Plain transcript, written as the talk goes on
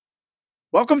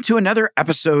Welcome to another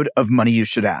episode of Money You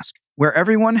Should Ask, where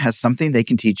everyone has something they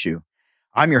can teach you.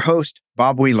 I'm your host,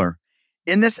 Bob Wheeler.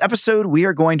 In this episode, we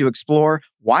are going to explore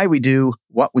why we do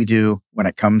what we do when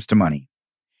it comes to money.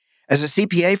 As a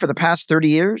CPA for the past 30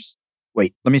 years,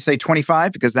 let me say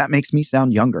 25 because that makes me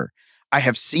sound younger. I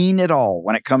have seen it all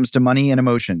when it comes to money and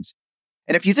emotions.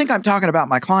 And if you think I'm talking about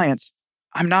my clients,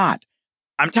 I'm not.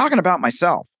 I'm talking about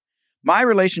myself. My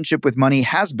relationship with money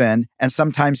has been, and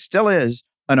sometimes still is,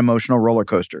 an emotional roller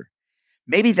coaster.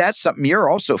 Maybe that's something you're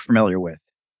also familiar with.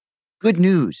 Good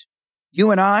news.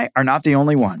 You and I are not the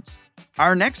only ones.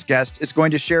 Our next guest is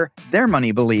going to share their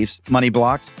money beliefs, money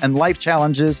blocks, and life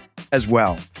challenges as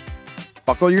well.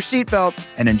 Buckle your seatbelt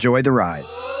and enjoy the ride.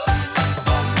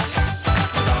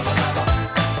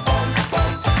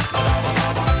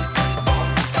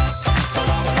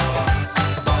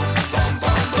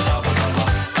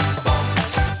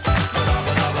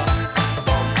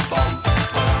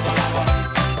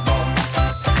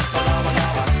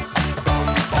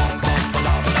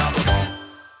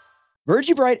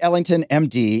 Virgie Ellington,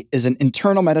 MD, is an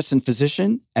internal medicine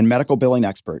physician and medical billing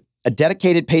expert. A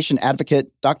dedicated patient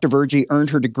advocate, Dr. Virgie earned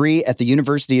her degree at the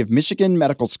University of Michigan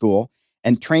Medical School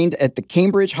and trained at the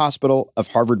Cambridge Hospital of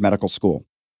Harvard Medical School.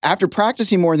 After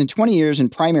practicing more than 20 years in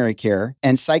primary care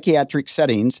and psychiatric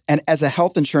settings and as a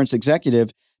health insurance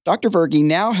executive, Dr. Virgie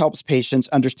now helps patients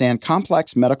understand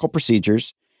complex medical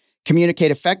procedures, communicate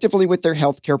effectively with their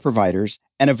healthcare providers,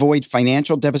 and avoid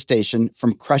financial devastation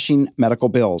from crushing medical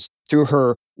bills through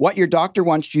her What Your Doctor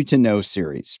Wants You to Know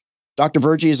series. Dr.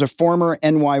 Virgie is a former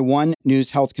NY1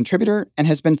 News health contributor and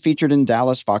has been featured in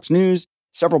Dallas Fox News,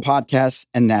 several podcasts,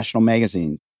 and national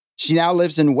magazines. She now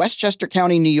lives in Westchester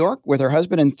County, New York, with her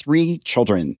husband and 3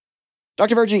 children.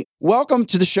 Dr. Virgie, welcome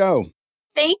to the show.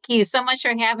 Thank you so much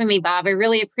for having me, Bob. I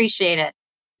really appreciate it.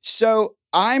 So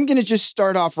I'm going to just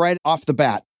start off right off the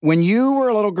bat. When you were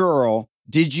a little girl,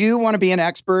 did you want to be an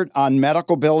expert on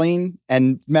medical billing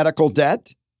and medical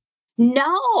debt? No,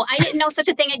 I didn't know such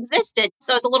a thing existed.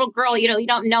 So as a little girl, you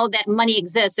don't know that money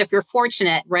exists if you're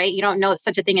fortunate, right? You don't know that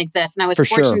such a thing exists. And I was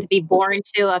fortunate to be born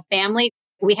to a family.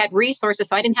 We had resources,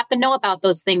 so I didn't have to know about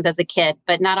those things as a kid,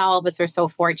 but not all of us are so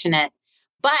fortunate.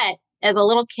 But as a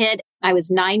little kid, I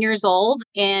was 9 years old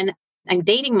and I'm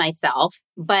dating myself,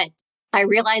 but I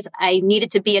realized I needed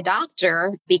to be a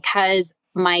doctor because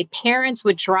my parents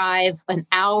would drive an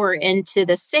hour into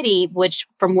the city, which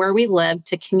from where we lived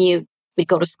to commute, we'd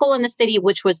go to school in the city,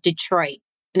 which was Detroit.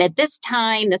 And at this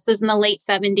time, this was in the late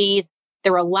 70s,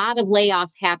 there were a lot of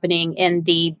layoffs happening in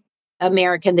the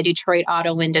Detroit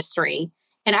auto industry.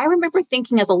 And I remember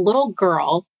thinking as a little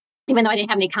girl, even though I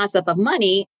didn't have any concept of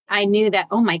money, I knew that,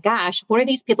 oh my gosh, what are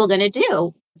these people going to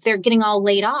do? If they're getting all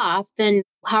laid off, then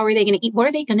how are they going to eat? What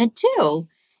are they going to do?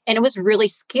 And it was really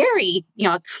scary,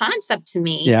 a concept to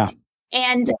me. Yeah.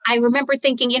 And I remember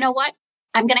thinking, you know what?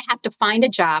 I'm going to have to find a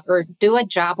job or do a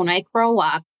job when I grow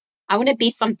up. I want to be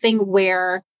something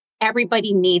where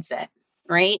everybody needs it,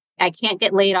 right? I can't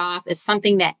get laid off. It's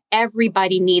something that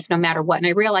everybody needs no matter what. And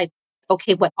I realized,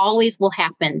 okay, what always will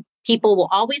happen? People will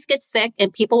always get sick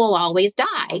and people will always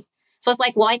die. So I was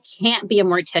like, well, I can't be a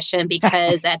mortician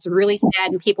because that's really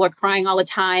sad and people are crying all the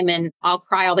time and I'll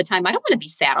cry all the time. I don't want to be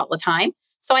sad all the time.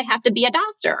 So I have to be a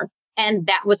doctor. And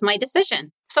that was my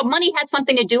decision. So money had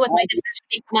something to do with my decision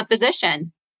to become a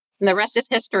physician. And the rest is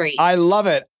history. I love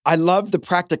it. I love the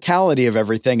practicality of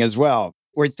everything as well.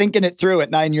 We're thinking it through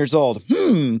at 9 years old.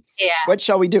 What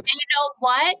shall we do? And you know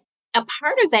what? A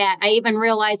part of that, I even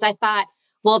realized, I thought,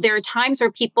 well, there are times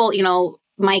where people,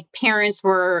 my parents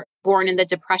were born in the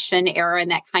Depression era and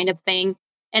that kind of thing.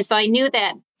 And so I knew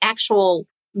that actual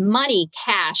money,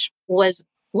 cash, was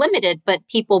limited, but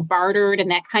people bartered and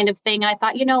that kind of thing. And I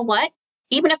thought, you know what?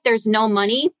 Even if there's no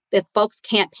money, if folks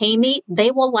can't pay me,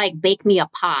 they will bake me a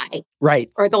pie.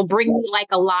 Right. Or they'll bring me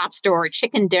a lobster or a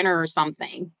chicken dinner or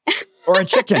something. Or a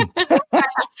chicken.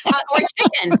 Or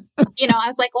chicken. I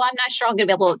was like, well, I'm not sure I'm going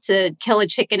to be able to kill a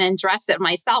chicken and dress it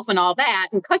myself and all that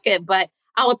and cook it, but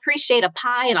I'll appreciate a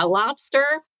pie and a lobster.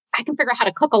 I can figure out how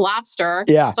to cook a lobster.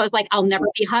 Yeah. So I was like, I'll never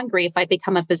be hungry if I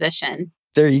become a physician.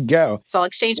 There you go. So I'll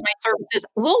exchange my services.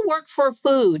 We'll work for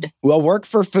food. We'll work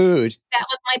for food. That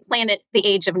was my plan at the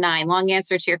age of 9. Long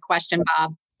answer to your question,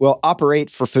 Bob. We'll operate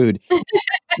for food.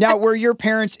 Now, were your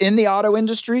parents in the auto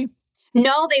industry?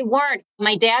 No, they weren't.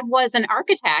 My dad was an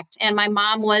architect and my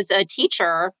mom was a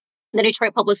teacher in the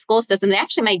Detroit public school system.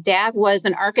 Actually, my dad was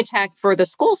an architect for the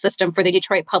school system, for the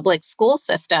Detroit public school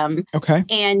system. Okay.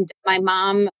 And my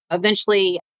mom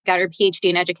eventually got her PhD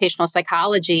in educational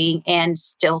psychology and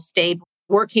still stayed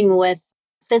working with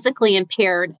physically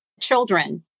impaired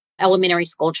children. elementary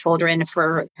school children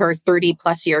for her 30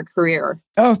 plus year career.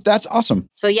 Oh, that's awesome.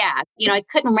 So yeah, I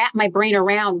couldn't wrap my brain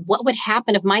around what would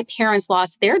happen if my parents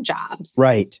lost their jobs.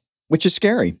 Right. Which is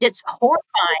scary. It's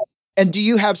horrifying. And do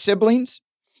you have siblings?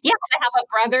 Yes, I have a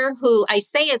brother who I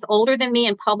say is older than me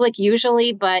in public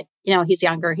usually, but he's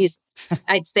younger. He's,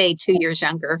 I'd say 2 years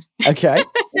younger. Okay.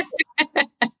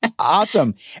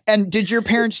 Awesome. And did your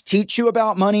parents teach you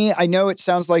about money? I know it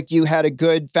sounds like you had a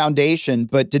good foundation,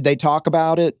 but did they talk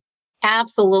about it?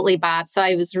 Absolutely, Bob. So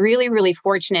I was really, really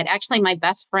fortunate. Actually, my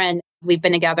best friend, we've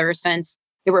been together since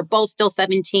we were both still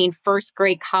 17, first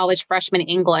grade college freshman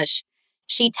English.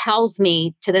 She tells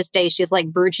me to this day, she's like,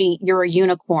 Virgie, you're a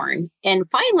unicorn. And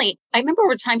finally, I remember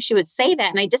over time she would say that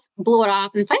and I just blew it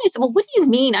off. And finally I said, well, what do you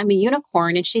mean I'm a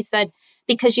unicorn? And she said,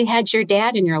 because you had your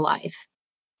dad in your life.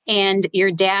 And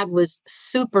your dad was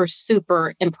super,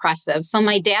 super impressive. So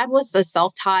my dad was a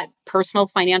self-taught personal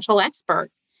financial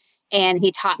expert. And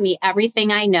he taught me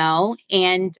everything I know.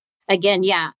 And again,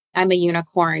 yeah, I'm a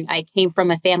unicorn. I came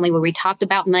from a family where we talked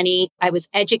about money. I was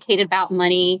educated about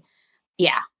money.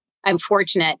 Yeah, I'm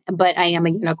fortunate, but I am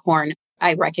a unicorn.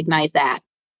 I recognize that.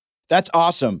 That's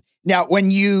awesome. Now,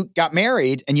 when you got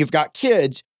married and you've got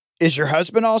kids, is your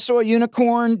husband also a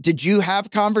unicorn? Did you have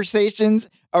conversations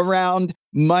around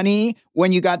money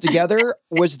when you got together?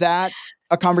 Was that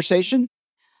a conversation?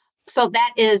 So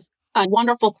that is a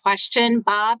wonderful question,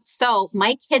 Bob. So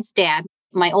my kid's dad,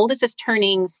 my oldest is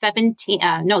turning 16.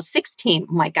 Oh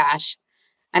my gosh.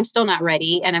 I'm still not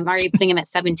ready. And I'm already putting him at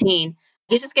 17.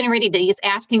 He's just getting ready he's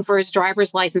asking for his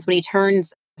driver's license when he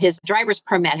turns his driver's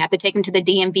permit. I have to take him to the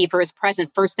DMV for his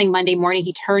present first thing Monday morning.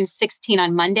 He turns 16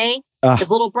 on Monday.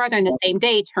 His little brother in the same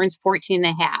day turns 14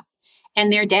 and a half.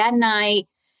 And their dad and I,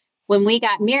 when we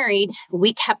got married,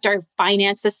 we kept our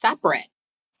finances separate.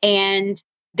 And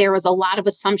there was a lot of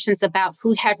assumptions about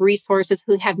who had resources,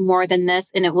 who had more than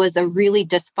this. And it was a really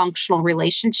dysfunctional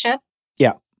relationship.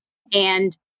 Yeah.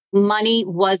 And money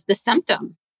was the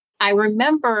symptom. I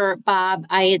remember, Bob,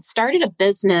 I had started a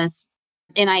business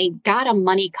and I got a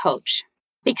money coach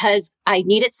because I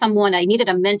needed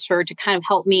a mentor to kind of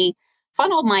help me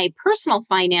funnel my personal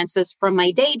finances from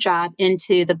my day job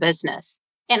into the business.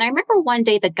 And I remember one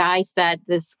day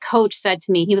this coach said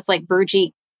to me, he was like,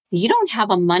 Virgie, you don't have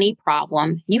a money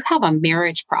problem. You have a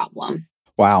marriage problem.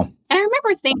 Wow. And I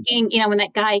remember thinking,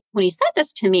 when he said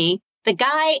this to me, the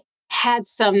guy had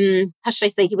some, how should I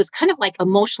say, he was kind of like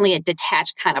emotionally a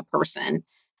detached kind of person.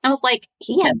 I was like,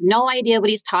 he has no idea what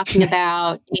he's talking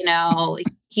about.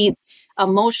 He's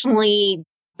emotionally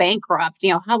bankrupt.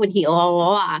 How would he,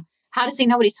 how does he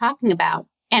know what he's talking about?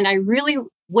 And I really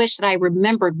wish that I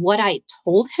remembered what I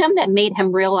told him that made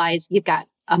him realize you've got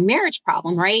a marriage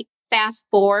problem, right? Fast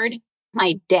forward,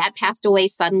 my dad passed away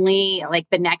suddenly, like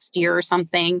the next year or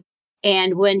something.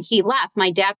 And when he left,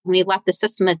 when he left the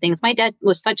system of things, my dad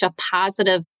was such a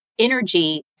positive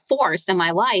energy force in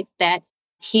my life that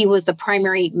he was the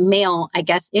primary male,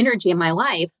 energy in my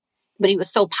life. But he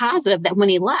was so positive that when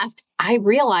he left, I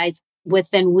realized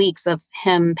within weeks of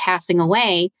him passing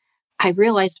away, I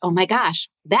realized, oh my gosh,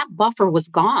 that buffer was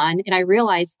gone. And I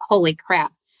realized, holy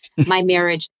crap, my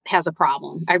marriage has a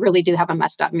problem. I really do have a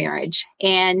messed up marriage.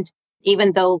 And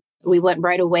even though we went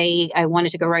right away, I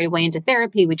wanted to go right away into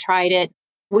therapy. We tried it.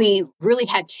 We really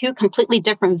had two completely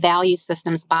different value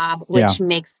systems, Bob, which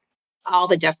makes all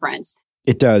the difference.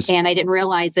 It does. And I didn't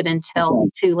realize it until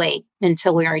too late,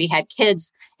 until we already had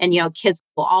kids. And, kids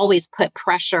will always put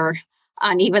pressure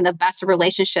on even the best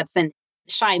relationships and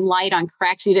shine light on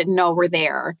cracks you didn't know were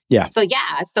there. Yeah.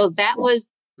 So that was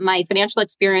my financial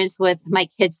experience with my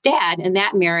kid's dad and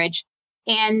that marriage.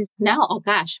 And now,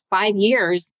 5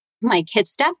 years, my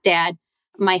kid's stepdad,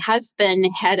 my husband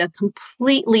had a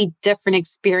completely different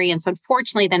experience,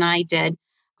 unfortunately, than I did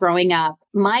growing up.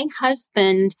 My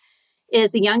husband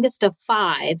is the youngest of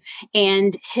 5,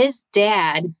 and his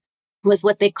dad was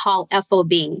what they call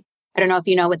FOB. I don't know if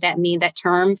you know what that means, that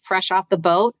term, fresh off the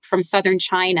boat, from southern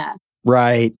China.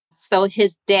 Right. So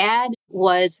his dad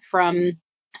was from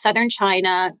southern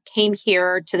China, came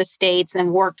here to the States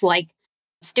and worked like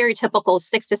stereotypical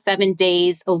 6 to 7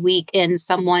 days a week in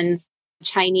someone's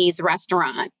Chinese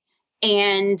restaurant.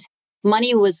 And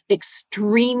money was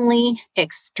extremely,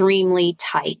 extremely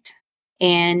tight.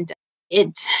 And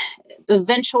it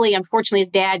eventually, unfortunately, his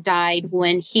dad died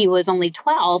when he was only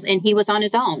 12 and he was on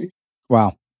his own.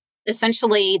 Wow.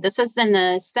 Essentially, this was in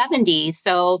the 70s.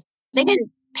 So they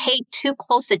didn't pay too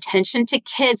close attention to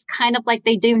kids, kind of like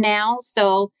they do now.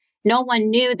 So no one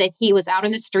knew that he was out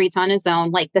in the streets on his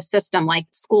own, like the system, like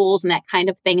schools and that kind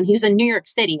of thing. And he was in New York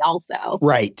City also.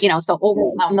 Right. So over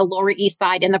on the Lower East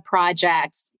Side in the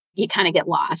projects, you kind of get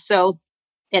lost. So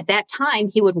at that time,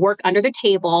 he would work under the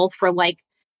table for like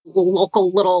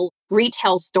local little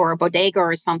retail store, bodega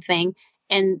or something,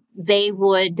 and they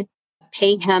would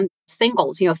pay him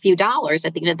singles, a few dollars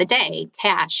at the end of the day,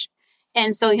 cash.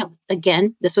 And so,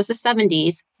 again, this was the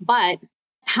 70s, but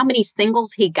how many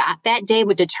singles he got that day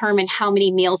would determine how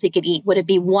many meals he could eat. Would it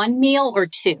be one meal or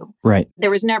two? Right.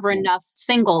 There was never enough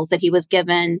singles that he was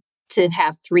given to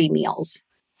have 3 meals.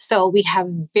 So we have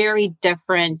very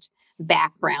different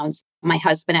backgrounds, my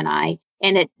husband and I,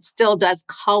 and it still does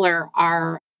color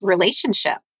our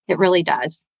relationship. It really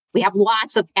does. We have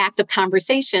lots of active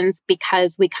conversations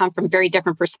because we come from very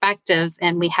different perspectives,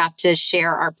 and we have to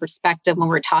share our perspective when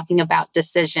we're talking about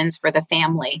decisions for the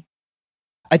family.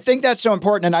 I think that's so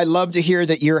important. And I love to hear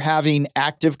that you're having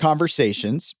active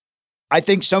conversations. I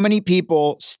think so many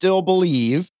people still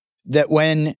believe that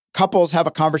when couples have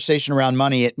a conversation around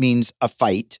money, it means a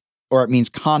fight or it means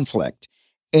conflict.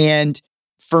 And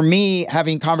for me,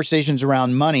 having conversations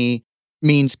around money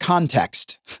means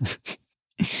context.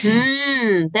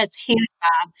 That's huge.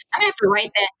 I'm going to have to write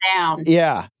that down.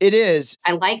 Yeah, it is.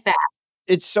 I like that.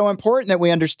 It's so important that we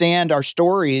understand our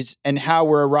stories and how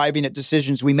we're arriving at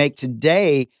decisions we make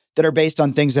today that are based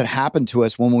on things that happened to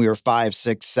us when we were 5,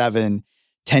 6, 7,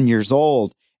 10 years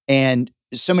old. And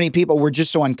so many people were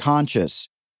just so unconscious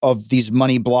of these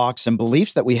money blocks and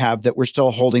beliefs that we have that we're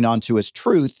still holding on to as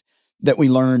truth that we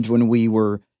learned when we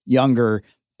were younger,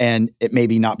 and it may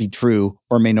not be true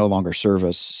or may no longer serve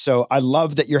us. So I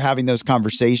love that you're having those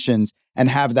conversations and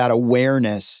have that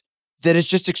awareness that it's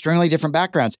just extremely different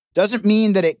backgrounds. Doesn't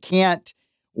mean that it can't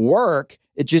work.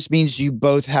 It just means you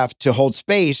both have to hold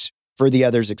space for the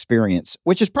other's experience,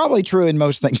 which is probably true in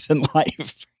most things in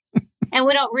life. And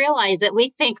we don't realize it. We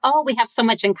think, we have so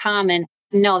much in common.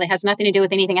 No, that has nothing to do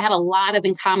with anything. I had a lot of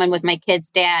in common with my kid's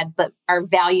dad, but our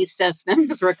value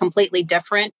systems were completely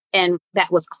different, and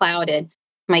that was clouded.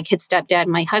 My kid's stepdad,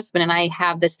 my husband, and I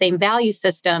have the same value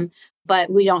system,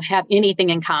 but we don't have anything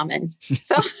in common.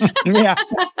 So, Yeah.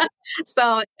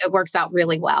 So it works out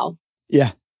really well.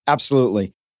 Yeah,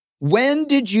 absolutely. When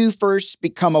did you first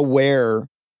become aware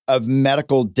of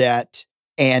medical debt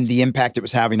and the impact it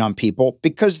was having on people?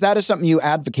 Because that is something you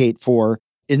advocate for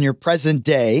in your present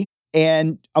day.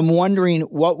 And I'm wondering,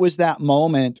 what was that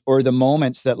moment or the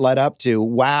moments that led up to,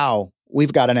 wow,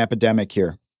 we've got an epidemic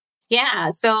here?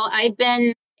 Yeah. So I've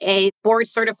been a board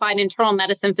certified internal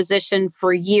medicine physician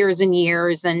for years and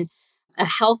years, and a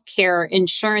healthcare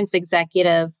insurance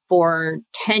executive for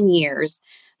 10 years.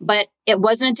 But it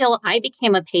wasn't until I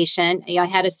became a patient, I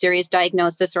had a serious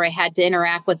diagnosis, or I had to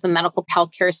interact with the medical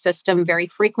healthcare system very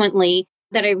frequently,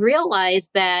 that I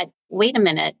realized that, wait a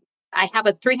minute, I have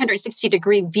a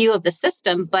 360-degree view of the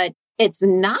system, but it's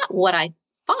not what I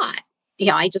thought.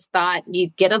 I just thought you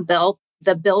get a bill.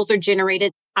 The bills are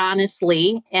generated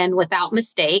honestly and without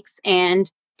mistakes, and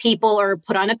people are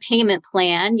put on a payment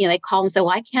plan. They call and say,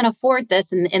 well, I can't afford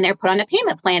this. And they're put on a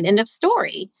payment plan. End of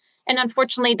story. And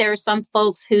unfortunately, there are some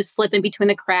folks who slip in between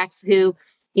the cracks who,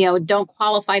 don't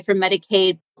qualify for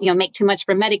Medicaid, make too much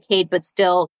for Medicaid, but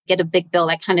still get a big bill,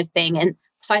 that kind of thing. And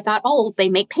so I thought, they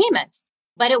make payments.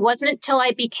 But it wasn't until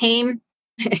I became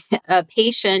a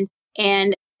patient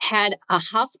and had a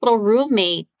hospital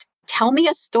roommate tell me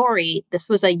a story. This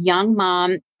was a young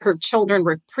mom. Her children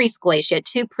were preschool age. She had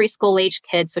 2 preschool age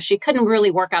kids. So she couldn't really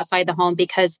work outside the home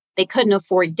because they couldn't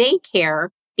afford daycare,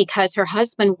 because her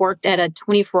husband worked at a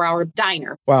 24-hour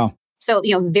diner. Wow. So,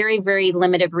 very, very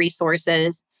limited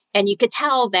resources. And you could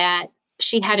tell that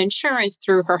she had insurance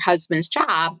through her husband's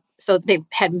job. So they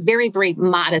had very, very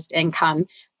modest income,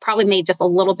 probably made just a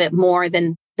little bit more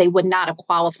than they would not have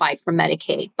qualified for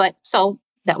Medicaid. But so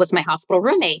that was my hospital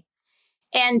roommate.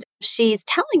 And she's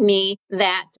telling me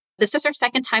that this is her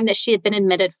second time that she had been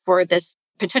admitted for this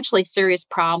potentially serious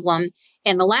problem.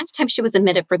 And the last time she was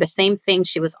admitted for the same thing,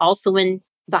 she was also in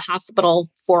the hospital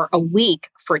for a week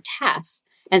for tests.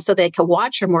 And so they could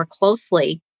watch her more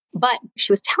closely. But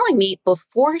she was telling me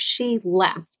before she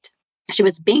left, she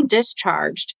was being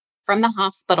discharged from the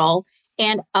hospital,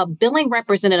 and a billing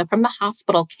representative from the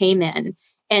hospital came in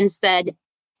and said,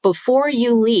 before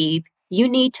you leave, you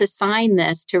need to sign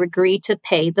this to agree to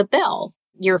pay the bill.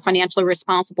 You're financially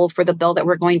responsible for the bill that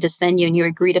we're going to send you, and you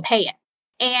agree to pay it.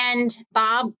 And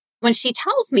Bob, when she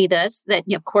tells me this, that,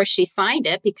 of course, she signed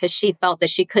it because she felt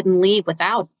that she couldn't leave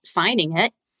without signing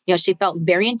it. She felt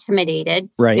very intimidated.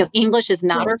 Right. English is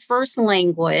not her first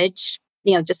language.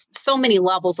 Just so many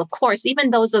levels, of course. Even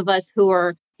those of us who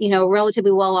are,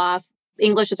 relatively well off,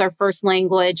 English is our first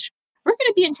language. We're going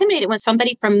to be intimidated when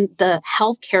somebody from the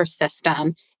healthcare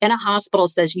system in a hospital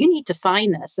says, you need to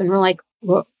sign this. And we're like,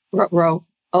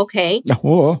 okay.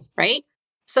 Whoa. Right?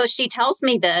 So she tells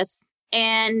me this.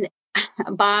 And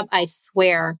Bob, I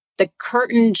swear, the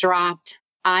curtain dropped.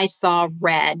 I saw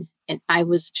red and I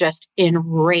was just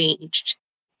enraged.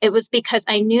 It was because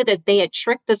I knew that they had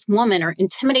tricked this woman or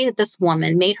intimidated this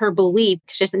woman, made her believe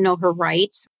she doesn't know her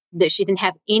rights, that she didn't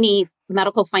have any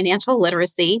medical financial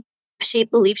literacy. She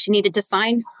believed she needed to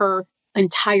sign her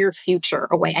entire future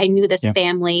away. I knew this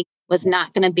family was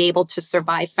not going to be able to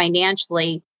survive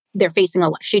financially. They're facing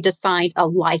she just signed a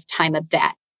lifetime of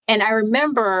debt. And I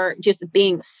remember just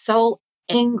being so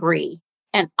angry.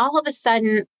 And all of a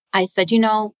sudden I said,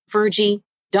 Virgie,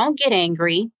 don't get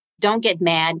angry. Don't get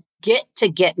mad. Get to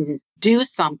getting. Do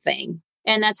something.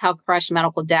 And that's how Crush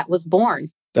Medical Debt was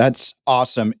born. That's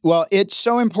awesome. Well, it's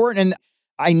so important. And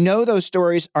I know those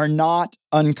stories are not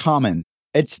uncommon.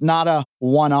 It's not a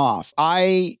one-off.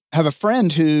 I have a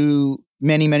friend who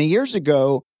many, many years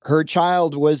ago, her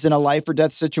child was in a life or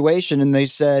death situation. And they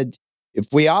said, if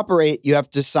we operate, you have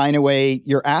to sign away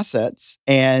your assets.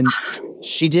 And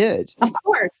she did. Of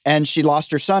course. And she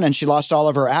lost her son and she lost all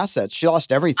of her assets. She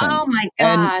lost everything. Oh my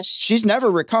gosh. And she's never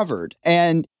recovered.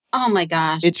 And oh my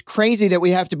gosh. It's crazy that we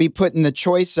have to be put in the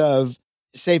choice of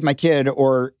save my kid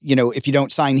or, if you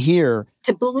don't sign here.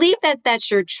 To believe that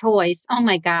that's your choice. Oh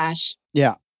my gosh.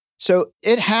 Yeah. So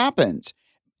it happens.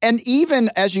 And even,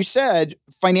 as you said,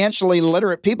 financially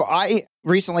literate people. I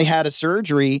recently had a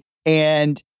surgery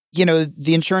and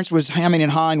the insurance was hemming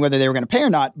and hawing whether they were going to pay or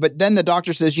not. But then the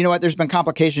doctor says, you know what, there's been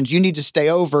complications. You need to stay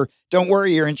over. Don't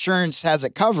worry, your insurance has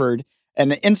it covered.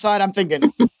 And inside I'm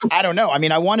thinking, I don't know. I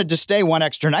mean, I wanted to stay one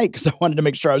extra night because I wanted to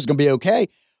make sure I was going to be okay.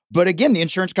 But again, the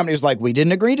insurance company was like, we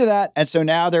didn't agree to that. And so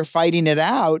now they're fighting it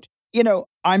out.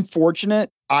 I'm fortunate.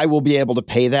 I will be able to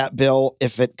pay that bill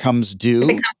if it comes due. If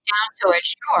it comes down to it,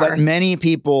 sure. But many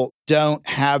people don't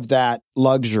have that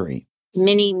luxury.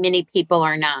 Many, many people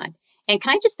are not. And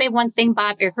can I just say one thing,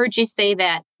 Bob? I heard you say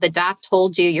that the doc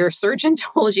told you, your surgeon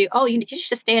told you, oh, you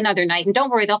should stay another night. And don't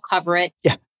worry, they'll cover it.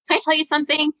 Yeah. Can I tell you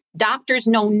something? Doctors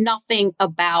know nothing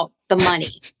about the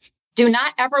money. Do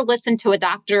not ever listen to a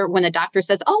doctor when a doctor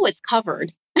says, oh, it's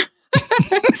covered.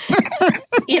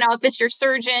 If it's your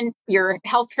surgeon, your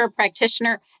healthcare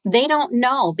practitioner, they don't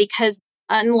know because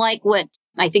unlike what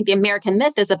I think the American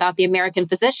myth is about the American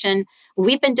physician,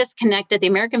 we've been disconnected. The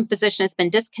American physician has been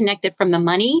disconnected from the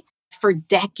money for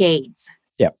decades.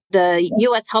 Yep. The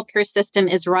U.S. healthcare system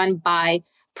is run by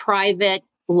private,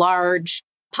 large,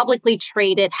 publicly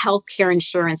traded healthcare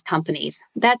insurance companies.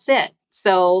 That's it.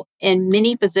 So, and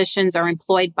many physicians are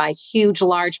employed by huge,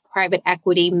 large private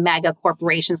equity mega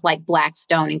corporations like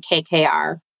Blackstone and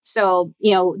KKR. So,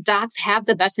 docs have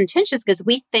the best intentions because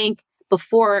we think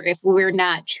before, if we're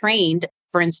not trained,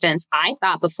 for instance, I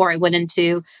thought before I went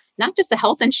into not just the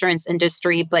health insurance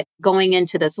industry, but going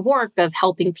into this work of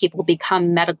helping people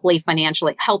become medically,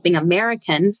 financially, helping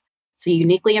Americans. It's a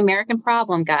uniquely American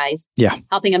problem, guys. Yeah.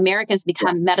 Helping Americans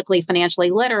become medically,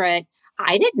 financially literate.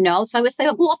 I didn't know. So I would say,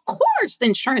 well, of course, the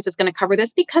insurance is going to cover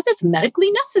this because it's medically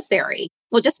necessary.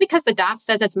 Well, just because the doc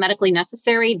says it's medically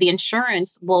necessary, the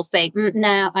insurance will say,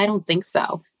 no, I don't think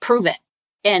so. Prove it.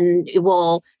 And it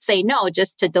will say no,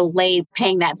 just to delay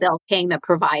paying that bill, paying the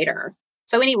provider.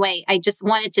 So anyway, I just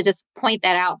wanted to just point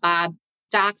that out, Bob.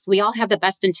 Docs, we all have the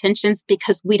best intentions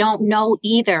because we don't know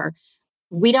either.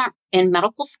 We don't in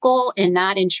medical school and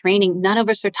not in training. None of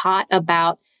us are taught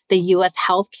about the U.S.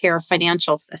 healthcare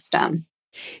financial system.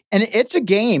 And it's a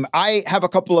game. I have a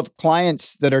couple of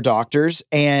clients that are doctors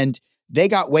and they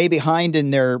got way behind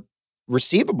in their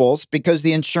receivables because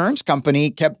the insurance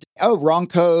company kept, wrong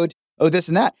code, this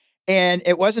and that. And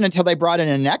it wasn't until they brought in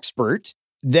an expert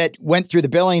that went through the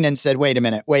billing and said, wait a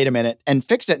minute, and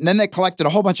fixed it. And then they collected a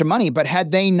whole bunch of money. But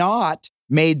had they not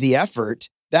made the effort,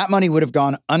 that money would have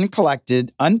gone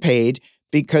uncollected, unpaid,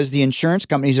 because the insurance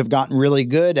companies have gotten really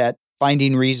good at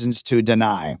finding reasons to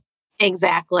deny.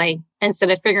 Exactly. Instead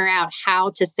of figuring out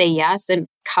how to say yes and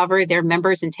cover their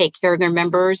members and take care of their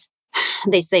members,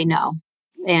 they say no.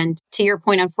 And to your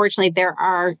point, unfortunately, there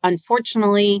are,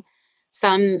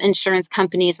 some insurance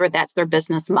companies where that's their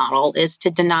business model is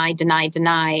to deny,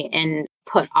 and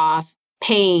put off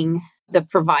paying the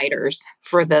providers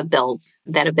for the bills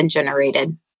that have been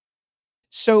generated.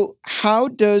 So how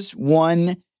does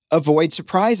one avoid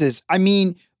surprises? I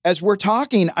mean, as we're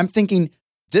talking, I'm thinking,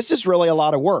 this is really a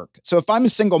lot of work. So if I'm a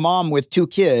single mom with 2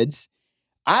 kids,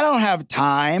 I don't have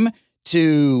time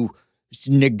to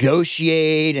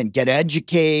negotiate and get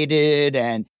educated.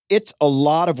 And it's a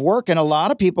lot of work. And a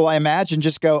lot of people, I imagine,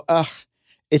 just go,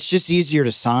 it's just easier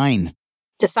to sign.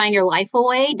 To sign your life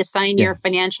away, to sign your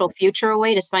financial future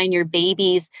away, to sign your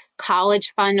baby's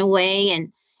college fund away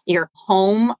and your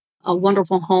home, a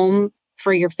wonderful home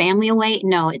for your family away.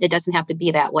 No, it doesn't have to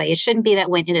be that way. It shouldn't be that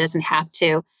way. It doesn't have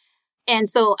to. And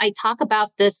so I talk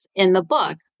about this in the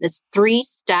book. It's 3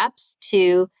 steps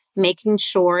to making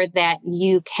sure that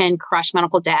you can crush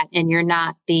medical debt and you're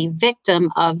not the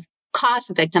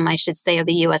cost victim, I should say, of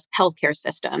the U.S. healthcare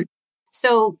system.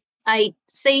 So I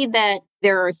say that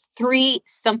there are 3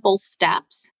 simple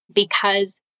steps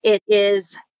because it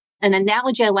is an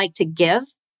analogy I like to give.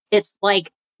 It's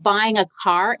like buying a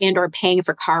car and or paying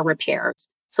for car repairs.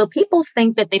 So people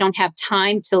think that they don't have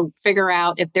time to figure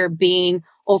out if they're being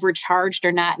overcharged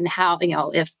or not and how,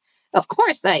 if, of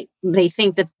course, they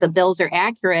think that the bills are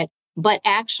accurate, but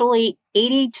actually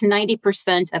 80 to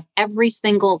 90% of every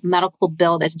single medical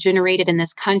bill that's generated in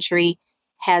this country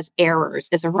has errors,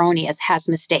 is erroneous, has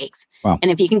mistakes. Wow.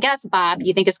 And if you can guess, Bob,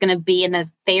 you think it's going to be in the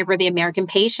favor of the American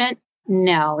patient?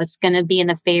 No, it's going to be in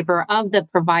the favor of the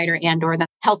provider and or the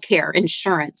healthcare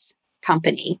insurance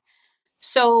company.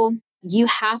 So you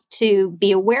have to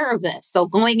be aware of this. So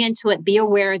going into it, be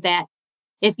aware that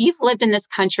if you've lived in this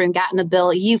country and gotten a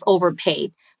bill, you've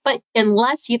overpaid. But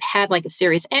unless you've had like a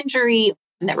serious injury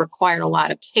that required a lot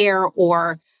of care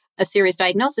or a serious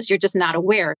diagnosis, you're just not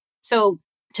aware. So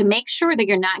to make sure that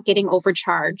you're not getting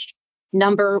overcharged,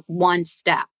 number 1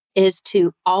 step is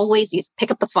to always pick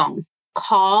up the phone,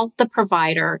 call the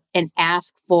provider and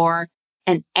ask for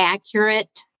an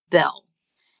accurate bill.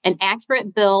 An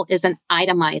accurate bill is an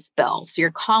itemized bill. So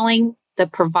you're calling the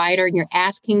provider and you're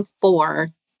asking for,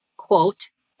 quote,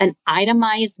 an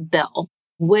itemized bill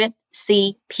with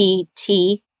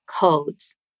CPT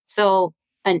codes. So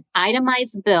an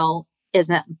itemized bill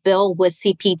is a bill with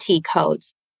CPT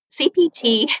codes.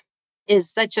 CPT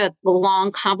is such a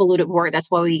long, convoluted word.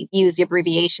 That's why we use the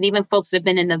abbreviation. Even folks that have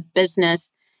been in the business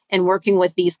and working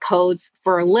with these codes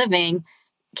for a living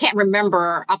can't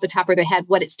remember off the top of their head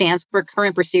what it stands for,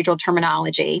 current procedural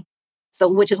terminology.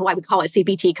 So, which is why we call it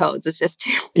CPT codes. It's just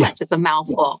too much. It's a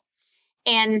mouthful.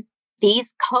 And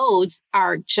these codes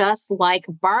are just like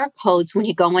barcodes when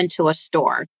you go into a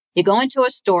store. You go into a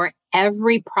store,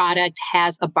 every product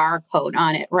has a barcode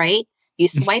on it, right? You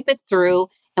swipe it through,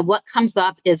 and what comes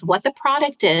up is what the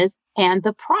product is and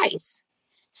the price.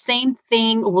 Same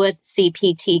thing with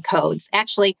CPT codes.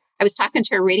 Actually, I was talking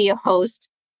to a radio host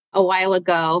a while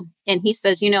ago, and he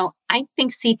says, I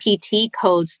think CPT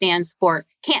code stands for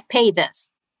can't pay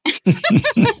this.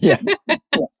 Yeah.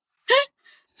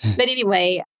 But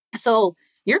anyway, so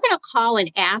you're going to call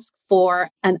and ask for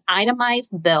an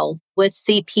itemized bill with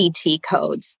CPT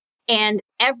codes. And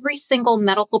every single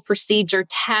medical procedure,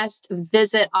 test,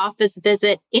 visit, office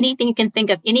visit, anything you can think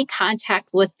of, any contact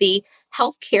with the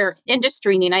healthcare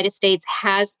industry in the United States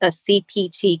has a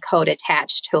CPT code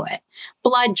attached to it.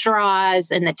 Blood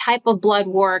draws and the type of blood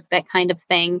work, that kind of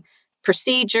thing,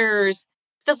 procedures,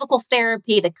 physical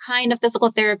therapy, the kind of physical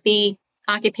therapy,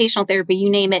 occupational therapy, you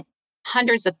name it,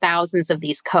 hundreds of thousands of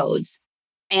these codes.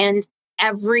 And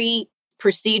every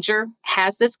procedure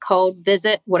has this code,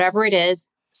 visit, whatever it is.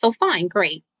 So fine,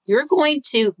 great. You're going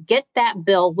to get that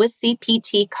bill with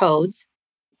CPT codes.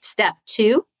 Step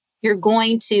 2, you're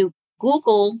going to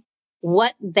Google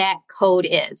what that code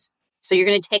is. So you're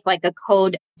going to take like a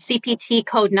code, CPT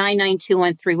code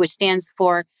 99213, which stands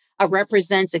for,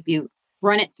 represents, if you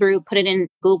run it through, put it in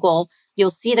Google,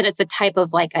 you'll see that it's a type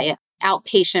of like a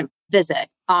outpatient visit,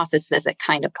 office visit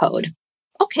kind of code.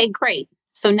 Okay, great.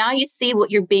 So now you see what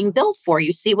you're being billed for.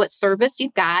 You see what service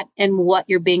you've got and what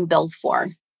you're being billed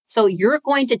for. So you're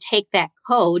going to take that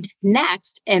code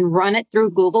next and run it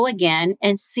through Google again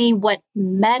and see what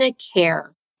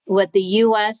Medicare, what the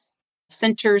U.S.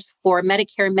 Centers for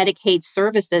Medicare and Medicaid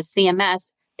Services,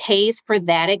 CMS, pays for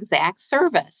that exact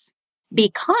service.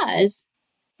 Because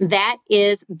that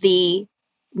is the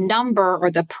number or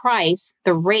the price,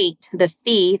 the rate, the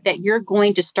fee that you're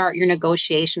going to start your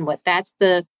negotiation with. That's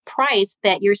the price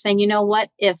that you're saying, you know what,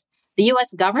 if the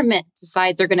U.S. government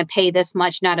decides they're going to pay this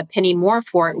much, not a penny more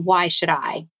for it, why should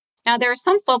I? Now, there are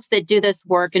some folks that do this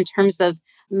work in terms of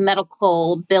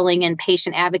medical billing and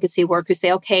patient advocacy work who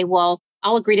say, okay, well,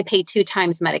 I'll agree to pay 2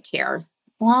 times Medicare.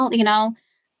 Well,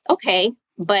 okay.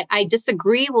 But I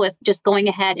disagree with just going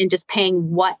ahead and just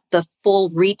paying what the full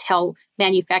retail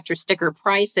manufacturer sticker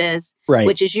price is, right,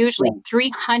 which is usually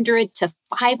 300 to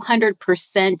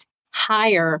 500%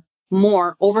 higher,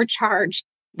 more overcharged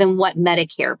than what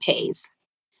Medicare pays.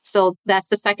 So that's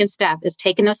the second step, is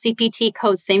taking those CPT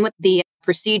codes, same with the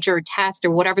procedure, test,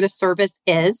 or whatever the service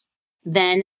is,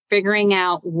 then figuring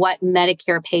out what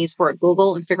Medicare pays for at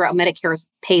Google and figure out Medicare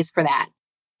pays for that.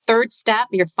 Third step,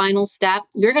 your final step,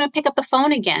 you're going to pick up the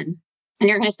phone again and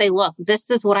you're going to say, look, this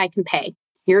is what I can pay.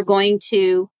 You're going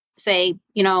to say,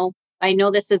 I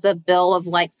know this is a bill of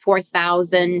like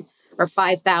 $4,000 or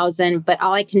 5,000, but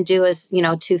all I can do is,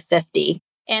 250.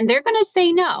 And they're going to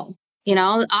say no.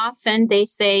 Often they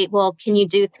say, well, can you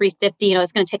do 350?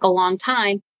 It's going to take a long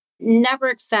time. Never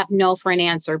accept no for an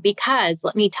answer, because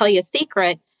let me tell you a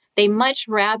secret. They much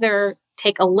rather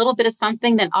take a little bit of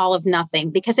something than all of nothing,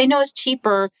 because they know it's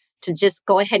cheaper to just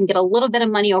go ahead and get a little bit of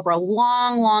money over a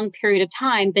long, long period of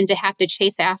time than to have to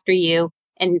chase after you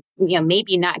and,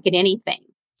 maybe not get anything.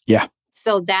 Yeah.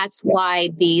 So that's why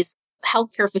these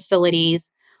healthcare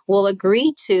facilities will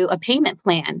agree to a payment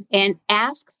plan and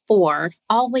ask for,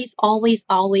 always, always,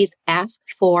 always ask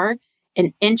for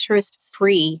an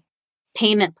interest-free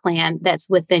payment plan that's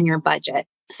within your budget.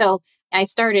 So I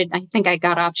think I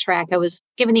got off track. I was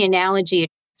starting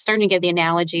to give the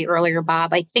analogy earlier,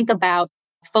 Bob. I think about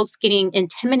folks getting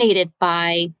intimidated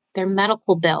by their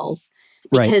medical bills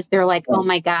because they're like, oh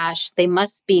my gosh, they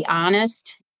must be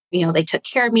honest. They took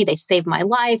care of me. They saved my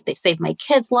life. They saved my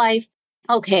kid's life.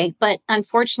 Okay. But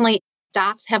unfortunately,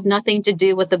 docs have nothing to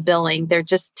do with the billing. They're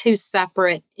just two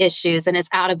separate issues, and it's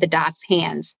out of the doc's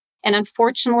hands. And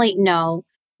unfortunately, no,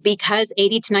 because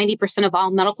 80 to 90% of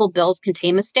all medical bills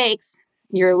contain mistakes,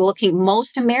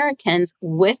 most Americans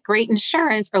with great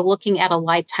insurance are looking at a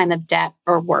lifetime of debt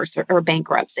or worse, or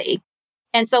bankruptcy.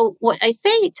 And so what I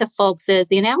say to folks is,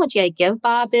 the analogy I give,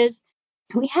 Bob, is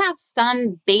we have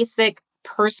some basic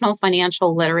personal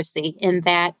financial literacy in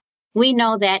that we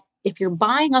know that if you're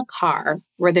buying a car,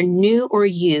 whether new or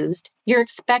used, you're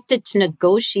expected to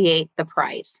negotiate the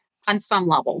price on some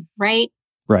level, right?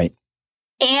 Right.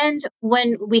 And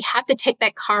when we have to take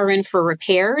that car in for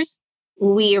repairs,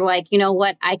 we are like, you know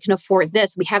what? I can afford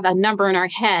this. We have a number in our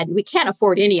head. We can't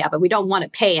afford any of it. We don't want to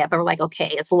pay it, but we're like, okay,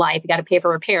 it's life. You got to pay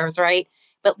for repairs, right?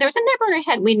 But there's a number in our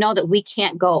head. We know that we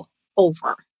can't go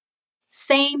over.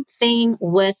 Same thing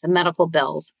with medical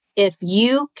bills. If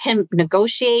you can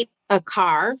negotiate a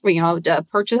car, the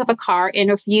purchase of a car, and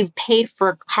if you've paid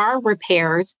for car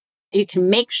repairs, you can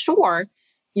make sure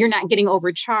you're not getting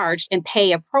overcharged and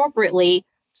pay appropriately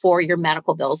for your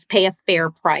medical bills, pay a fair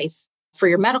price for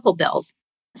your medical bills.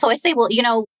 So I say, well,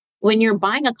 when you're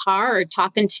buying a car or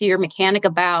talking to your mechanic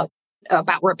about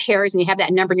repairs, and you have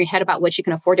that number in your head about what you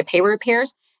can afford to pay for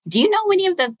repairs, do you know any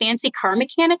of the fancy car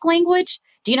mechanic language?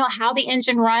 Do you know how the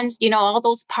engine runs? All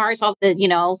those parts, all the,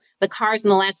 the cars in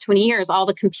the last 20 years, all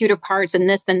the computer parts and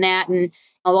this and that and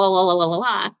la, la, la, la, la,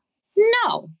 la.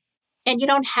 No. And you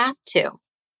don't have to.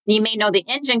 You may know the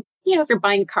engine, if you're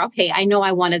buying a car, okay, I know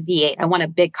I want a V8. I want a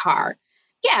big car.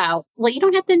 Yeah. Well, you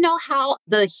don't have to know how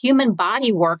the human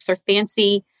body works or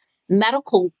fancy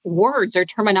medical words or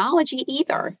terminology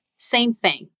either. Same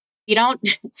thing. You don't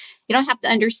have to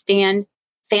understand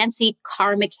fancy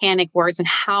car mechanic words and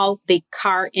how the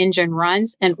car engine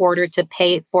runs in order to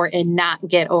pay for it and not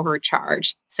get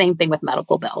overcharged. Same thing with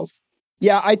medical bills.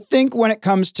 Yeah, I think when it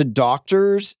comes to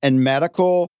doctors and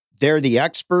medical, they're the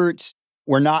experts.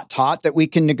 We're not taught that we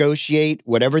can negotiate.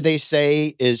 Whatever they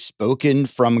say is spoken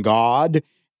from God.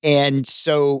 And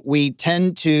so we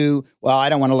tend to, well, I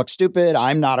don't want to look stupid.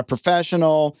 I'm not a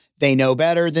professional. They know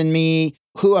better than me.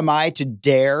 Who am I to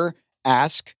dare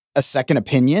ask a second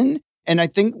opinion? And I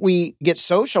think we get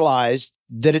socialized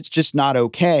that it's just not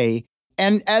okay.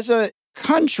 And as a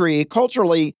country,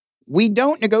 culturally, we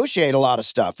don't negotiate a lot of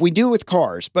stuff. We do with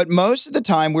cars, but most of the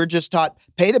time we're just taught,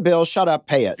 pay the bill, shut up,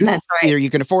 pay it. That's right. Either you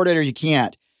can afford it or you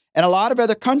can't. And a lot of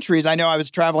other countries, I know I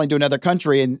was traveling to another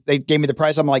country and they gave me the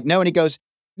price. I'm like, no. And he goes,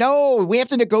 no, we have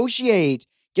to negotiate.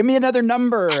 Give me another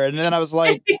number. And then I was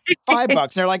like, $5.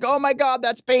 And they're like, oh my God,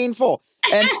 that's painful.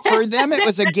 And for them, it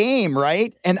was a game,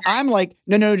 right? And I'm like,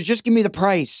 no, just give me the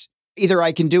price. Either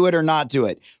I can do it or not do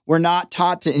it. We're not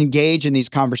taught to engage in these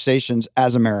conversations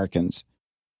as Americans.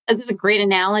 This is a great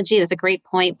analogy. That's a great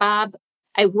point, Bob.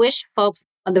 I wish folks,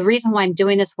 the reason why I'm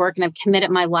doing this work and I've committed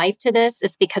my life to this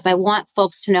is because I want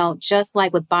folks to know, just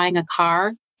like with buying a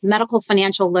car, medical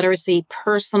financial literacy,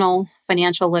 personal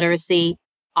financial literacy,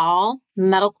 all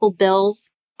medical bills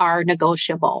are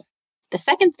negotiable. The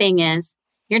second thing is,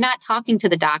 you're not talking to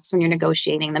the docs when you're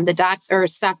negotiating them. The docs are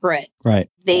separate. Right.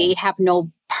 They have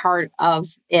no part of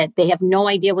it. They have no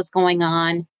idea what's going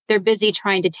on. They're busy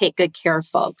trying to take good care of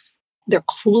folks. They're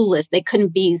clueless. They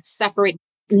couldn't be separate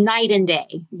night and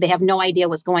day. They have no idea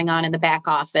what's going on in the back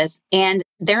office. And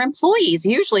they're employees.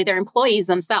 Usually they're employees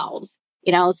themselves,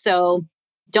 so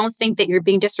don't think that you're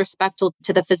being disrespectful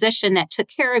to the physician that took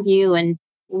care of you. And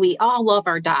we all love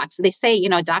our docs. They say,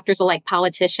 doctors are like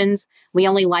politicians. We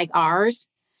only like ours.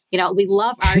 We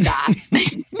love our docs.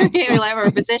 We love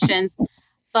our physicians,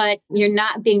 but you're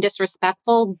not being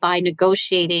disrespectful by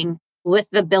negotiating with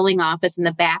the billing office and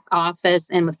the back office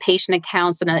and with patient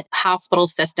accounts and a hospital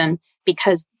system,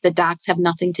 because the docs have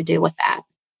nothing to do with that.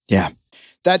 Yeah,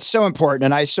 that's so important.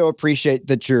 And I so appreciate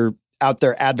that you're out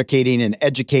there advocating and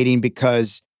educating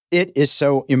because it is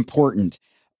so important.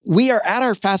 We are at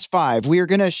our Fast Five. We are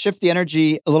going to shift the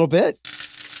energy a little bit.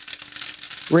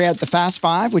 We're at the Fast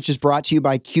Five, which is brought to you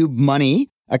by Cube Money,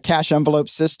 a cash envelope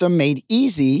system made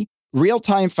easy,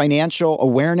 real-time financial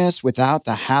awareness without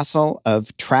the hassle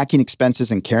of tracking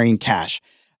expenses and carrying cash.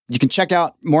 You can check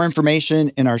out more information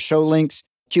in our show links.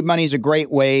 Cube Money is a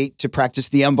great way to practice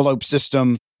the envelope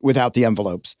system without the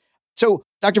envelopes. So,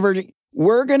 Dr. Virgie,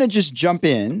 we're going to just jump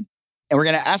in and we're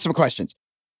going to ask some questions.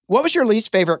 What was your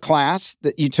least favorite class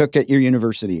that you took at your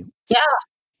university? Yeah,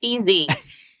 easy.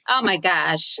 Oh my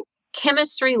gosh.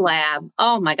 Chemistry lab.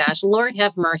 Oh my gosh. Lord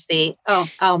have mercy.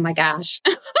 Oh my gosh.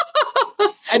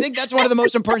 I think that's one of the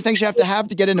most important things you have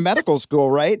to get into medical school,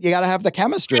 right? You got to have the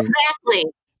chemistry. Exactly.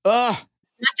 Ugh. As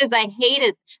much as I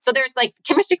hated. So there's like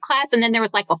chemistry class, and then there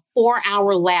was like a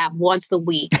 4-hour lab once a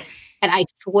week. And I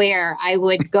swear I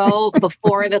would go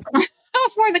before the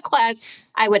class,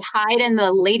 I would hide in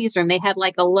the ladies' room. They had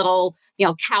like a little,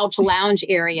 couch lounge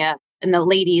area in the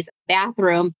ladies'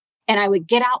 bathroom. And I would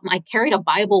get out, and I carried a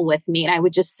Bible with me, and I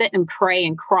would just sit and pray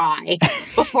and cry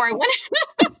before I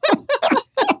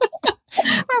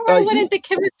went into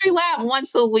chemistry lab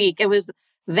once a week. It was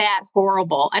that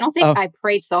horrible. I don't think I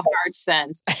prayed so hard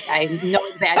since. I no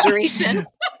exaggeration.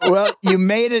 Well, you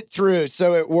made it through,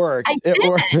 so it worked. It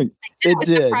worked. I was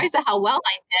surprised at how well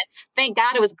I did. Thank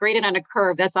God it was graded on a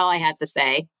curve. That's all I had to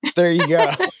say. There you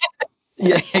go.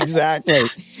 Yeah, exactly.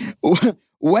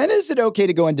 When is it okay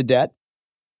to go into debt?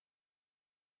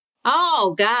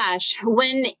 Oh, gosh.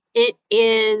 When it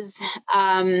is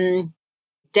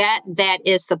debt that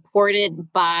is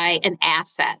supported by an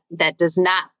asset that does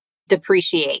not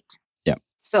depreciate. Yeah.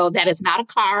 So that is not a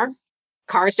car.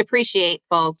 Cars depreciate,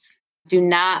 folks. Do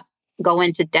not go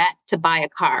into debt to buy a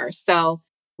car. So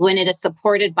when it is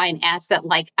supported by an asset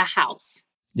like a house,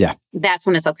 yeah, that's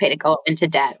when it's okay to go into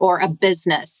debt, or a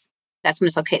business. That's when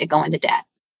it's okay to go into debt.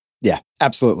 Yeah,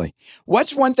 absolutely.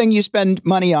 What's one thing you spend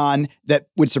money on that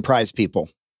would surprise people?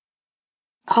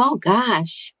 Oh,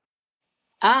 gosh.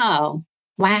 Oh,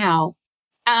 wow.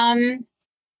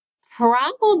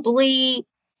 Probably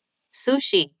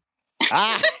sushi.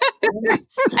 Ah.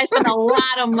 I spent a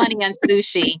lot of money on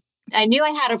sushi. I knew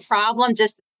I had a problem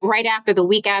just right after the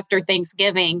week after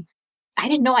Thanksgiving. I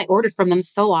didn't know I ordered from them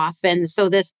so often. So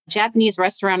this Japanese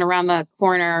restaurant around the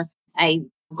corner, I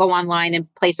go online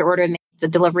and place an order, and the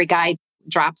delivery guy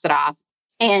drops it off.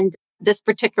 And this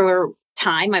particular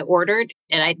time I ordered,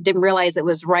 and I didn't realize it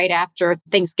was right after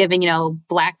Thanksgiving,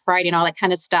 Black Friday and all that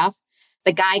kind of stuff.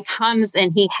 The guy comes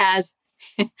and he has,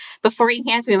 before he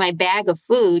hands me my bag of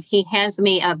food, he hands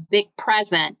me a big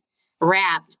present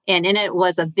wrapped, and in it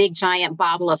was a big giant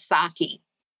bottle of sake.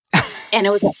 And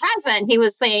it was a present. He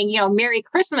was saying, Merry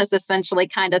Christmas, essentially,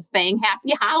 kind of thing,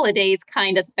 Happy Holidays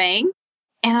kind of thing.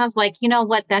 And I was like, you know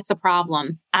what? That's a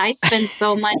problem. I spend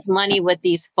so much money with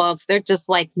these folks. They're just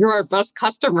like, you're our best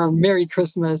customer. Merry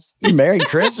Christmas. Merry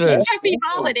Christmas. Happy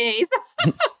Holidays.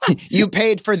 You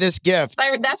paid for this gift.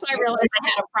 That's when I realized I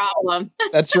had a problem.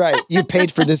 That's right. You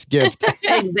paid for this gift.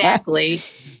 Exactly.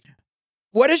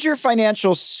 What is your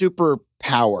financial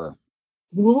superpower?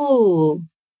 Ooh.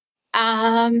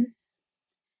 I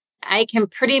can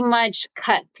pretty much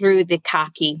cut through the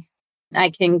cocky.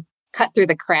 I can cut through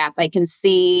the crap. I can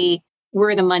see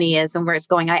where the money is and where it's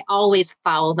going. I always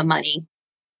follow the money.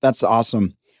 That's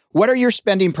awesome. What are your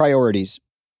spending priorities?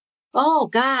 Oh,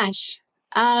 gosh.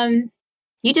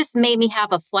 You just made me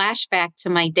have a flashback to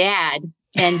my dad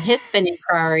and his spending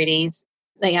priorities.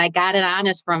 I got it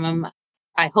honest from him.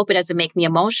 I hope it doesn't make me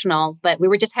emotional, but we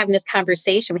were just having this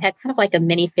conversation. We had kind of like a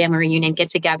mini family reunion get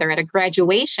together at a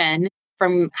graduation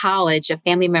from college, a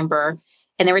family member.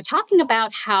 And they were talking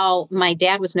about how my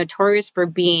dad was notorious for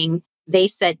being, they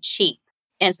said, cheap.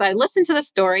 And so I listened to the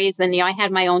stories, and, I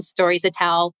had my own stories to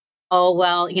tell. Oh,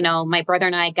 well, my brother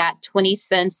and I got 20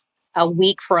 cents a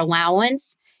week for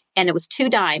allowance, and it was 2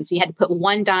 dimes. You had to put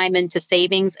 1 dime into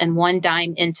savings and 1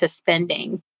 dime into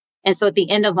spending. And so at the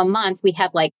end of a month, we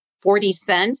had like 40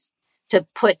 cents to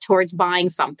put towards buying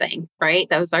something, right?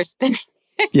 That was our spending.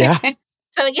 Yeah.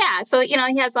 So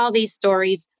he has all these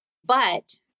stories,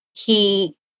 but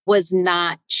he was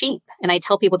not cheap. And I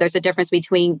tell people there's a difference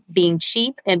between being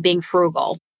cheap and being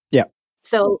frugal. Yeah.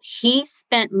 So he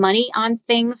spent money on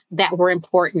things that were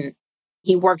important.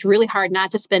 He worked really hard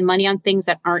not to spend money on things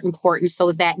that aren't important,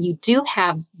 so that you do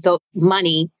have the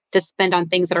money to spend on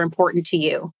things that are important to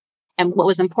you. And what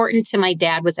was important to my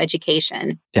dad was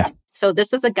education. Yeah. So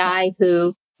this was a guy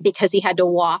who, because he had to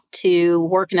walk to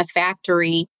work in a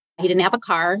factory, he didn't have a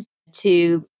car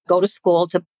to go to school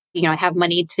to, have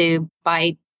money to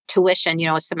buy tuition,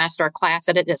 a semester, a class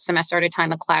at a semester at a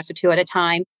time, a class or two at a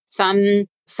time. Some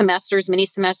semesters, many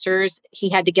semesters, he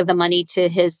had to give the money to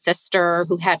his sister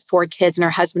who had 4 kids and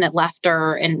her husband had left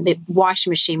her and the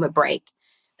washing machine would break.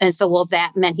 And so,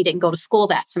 that meant he didn't go to school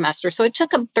that semester. So it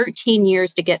took him 13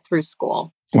 years to get through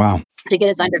school. Wow. To get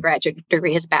his undergraduate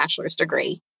degree, his bachelor's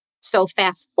degree. So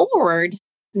fast forward,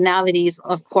 now that he's,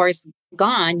 of course,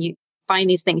 gone, you find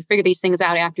these things, figure these things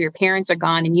out after your parents are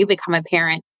gone and you become a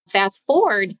parent. Fast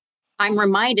forward, I'm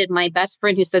reminded, my best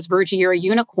friend who says, Virgie, you're a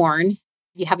unicorn.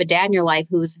 You have a dad in your life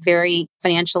who's very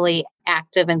financially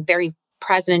active and very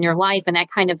present in your life and that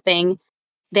kind of thing,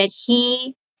 that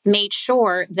he made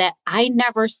sure that I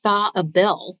never saw a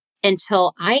bill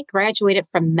until I graduated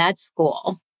from med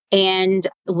school and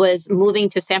was moving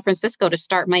to San Francisco to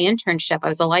start my internship. I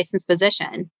was a licensed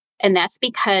physician. And that's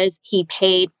because he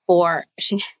paid for,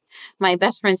 my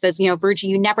best friend says, Virgie,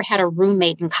 you never had a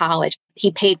roommate in college.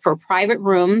 He paid for a private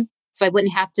room so I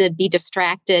wouldn't have to be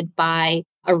distracted by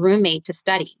a roommate to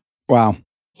study. Wow.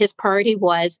 His priority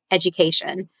was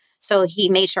education. So he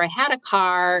made sure I had a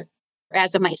car.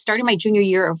 As of starting my junior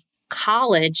year of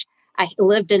college, I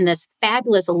lived in this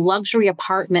fabulous luxury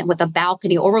apartment with a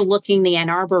balcony overlooking the Ann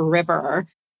Arbor River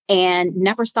and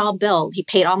never saw a bill. He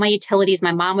paid all my utilities.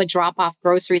 My mom would drop off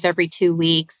groceries every 2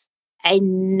 weeks. I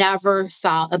never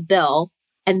saw a bill.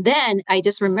 And then I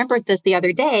just remembered this the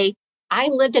other day. I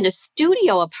lived in a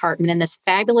studio apartment in this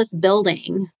fabulous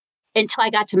building until I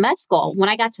got to med school. When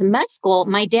I got to med school,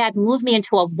 my dad moved me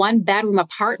into a 1-bedroom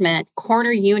apartment,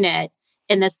 corner unit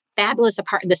in this fabulous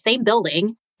apartment, the same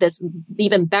building, this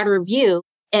even better view,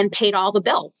 and paid all the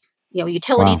bills,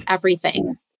 utilities, Wow.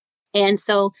 Everything. And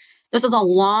so this is a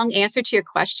long answer to your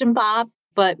question, Bob,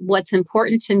 but what's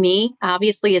important to me,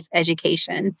 obviously, is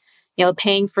education.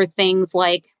 Paying for things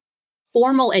like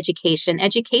formal education.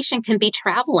 Education can be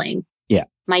traveling. Yeah.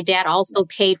 My dad also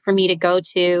paid for me to go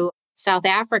to South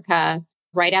Africa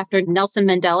right after Nelson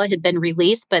Mandela had been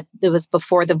released, but it was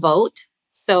before the vote.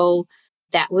 So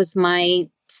that was my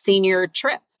senior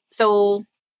trip. So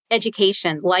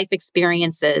education, life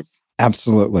experiences.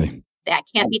 Absolutely. That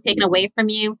can't be taken away from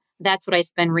you. That's what I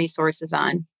spend resources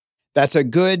on. That's a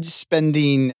good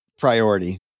spending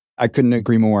priority. I couldn't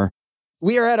agree more.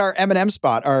 We are at our M&M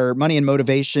spot, our money and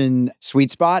motivation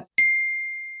sweet spot.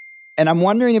 And I'm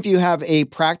wondering if you have a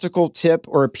practical tip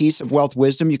or a piece of wealth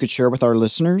wisdom you could share with our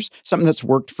listeners, something that's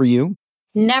worked for you.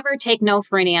 Never take no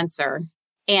for an answer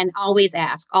and always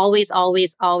ask. Always,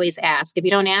 always, always ask. If you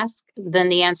don't ask, then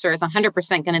the answer is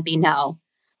 100% going to be no.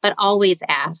 But always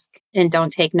ask and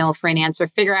don't take no for an answer.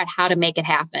 Figure out how to make it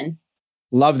happen.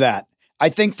 Love that. I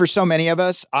think for so many of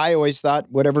us, I always thought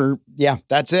whatever,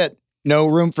 that's it. No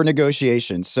room for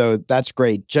negotiation. So that's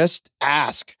great. Just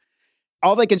ask.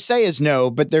 All they can say is no,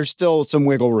 but there's still some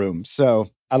wiggle room. So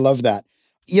I love that.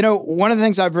 One of the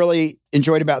things I've really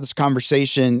enjoyed about this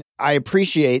conversation, I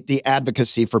appreciate the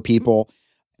advocacy for people,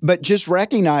 but just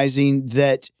recognizing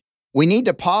that we need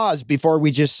to pause before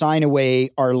we just sign away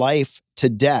our life to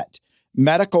debt,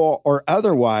 medical or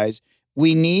otherwise.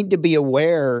 We need to be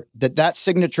aware that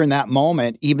signature in that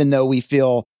moment, even though we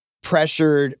feel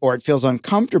pressured or it feels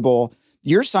uncomfortable,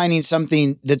 you're signing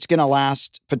something that's going to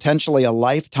last potentially a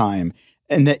lifetime,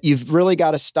 and that you've really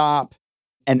got to stop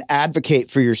and advocate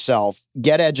for yourself,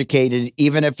 get educated,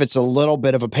 even if it's a little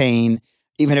bit of a pain,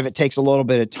 even if it takes a little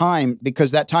bit of time,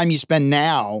 because that time you spend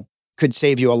now could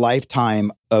save you a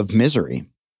lifetime of misery.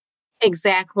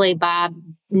 Exactly, Bob.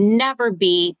 Never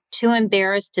be too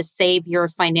embarrassed to save your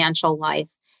financial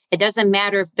life. It doesn't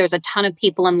matter if there's a ton of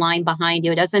people in line behind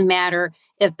you. It doesn't matter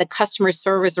if the customer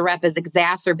service rep is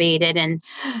exacerbated and,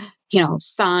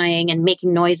 sighing and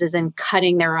making noises and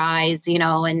cutting their eyes,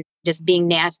 and just being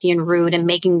nasty and rude and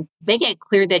making it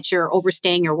clear that you're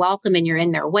overstaying your welcome and you're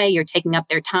in their way, you're taking up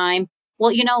their time.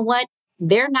 Well, you know what?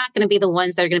 They're not going to be the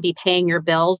ones that are going to be paying your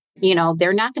bills.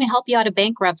 They're not going to help you out of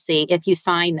bankruptcy if you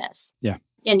sign this. Yeah.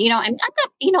 And, I'm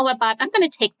not, what, Bob, I'm going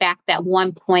to take back that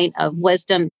one point of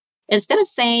wisdom. Instead of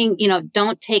saying,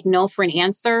 don't take no for an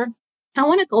answer, I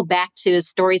want to go back to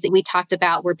stories that we talked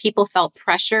about where people felt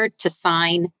pressured to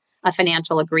sign a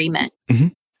financial agreement. Mm-hmm.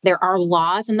 There are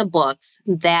laws in the books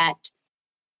that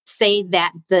say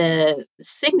that the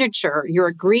signature, your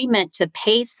agreement to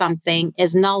pay something,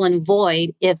 is null and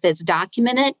void if it's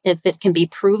documented, if it can be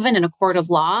proven in a court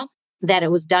of law that it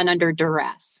was done under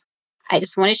duress. I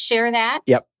just want to share that.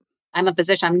 Yep. I'm a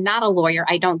physician. I'm not a lawyer.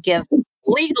 I don't give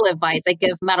legal advice. I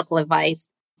give medical advice.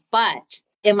 But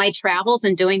in my travels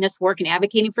and doing this work and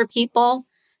advocating for people,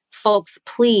 folks,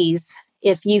 please,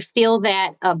 if you feel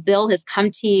that a bill has come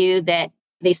to you that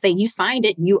they say you signed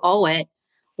it, you owe it,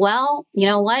 Well, you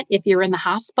know what? If you're in the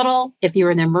hospital, if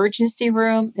you're in the emergency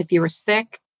room, if you were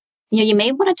sick, you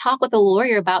may want to talk with a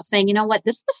lawyer about saying, you know what,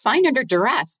 this was signed under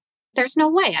duress. There's no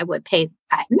way I would pay.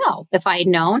 No, if I had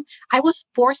known, I was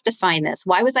forced to sign this.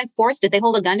 Why was I forced? Did they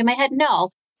hold a gun to my head? No,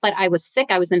 but I was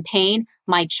sick. I was in pain.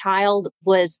 My child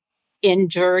was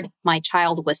injured. My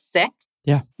child was sick.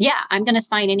 Yeah, I'm going to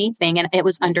sign anything. And it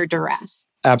was under duress.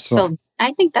 Absolutely. So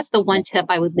I think that's the one tip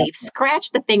I would leave. Scratch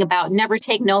the thing about never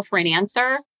take no for an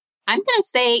answer. I'm going to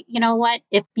say, you know what?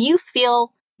 If you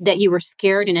feel that you were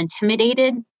scared and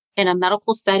intimidated in a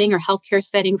medical setting or healthcare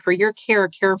setting for your care or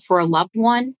care for a loved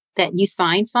one, that you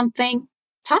signed something,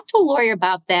 talk to a lawyer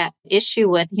about that issue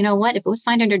with, you know what? If it was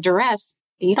signed under duress,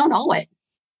 you don't owe it.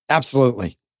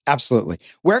 Absolutely. Absolutely.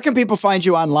 Where can people find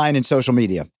you online and social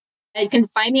media? You can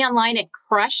find me online at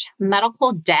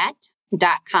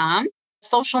crushmedicaldebt.com.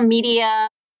 Social media.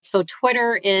 So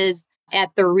Twitter is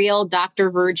at the real Dr.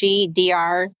 Virgie,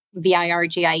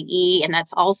 DrVirgie. And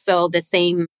that's also the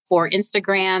same for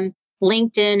Instagram.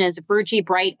 LinkedIn is Virgie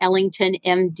Bright Ellington,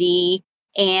 MD.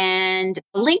 And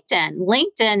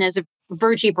LinkedIn is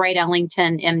Virgie Bright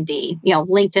Ellington, MD.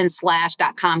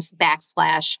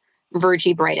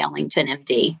 LinkedIn.com/Virgie Bright Ellington,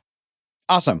 MD.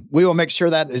 Awesome. We will make sure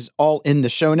that is all in the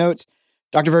show notes.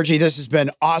 Dr. Virgie, this has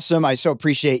been awesome. I so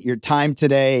appreciate your time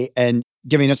today and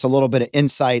giving us a little bit of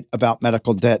insight about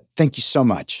medical debt. Thank you so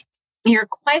much. You're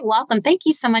quite welcome. Thank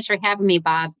you so much for having me,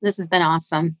 Bob. This has been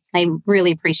awesome. I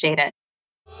really appreciate it.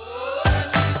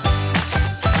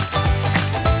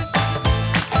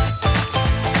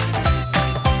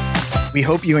 We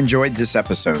hope you enjoyed this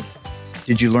episode.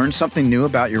 Did you learn something new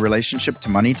about your relationship to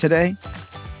money today?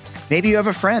 Maybe you have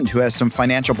a friend who has some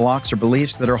financial blocks or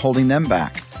beliefs that are holding them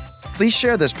back. Please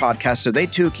share this podcast so they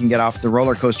too can get off the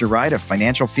roller coaster ride of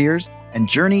financial fears and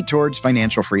journey towards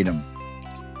financial freedom.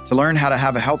 To learn how to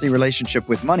have a healthy relationship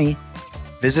with money,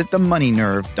 visit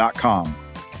themoneynerve.com.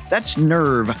 That's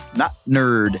nerve, not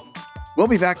nerd. We'll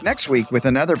be back next week with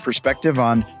another perspective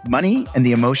on money and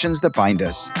the emotions that bind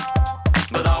us.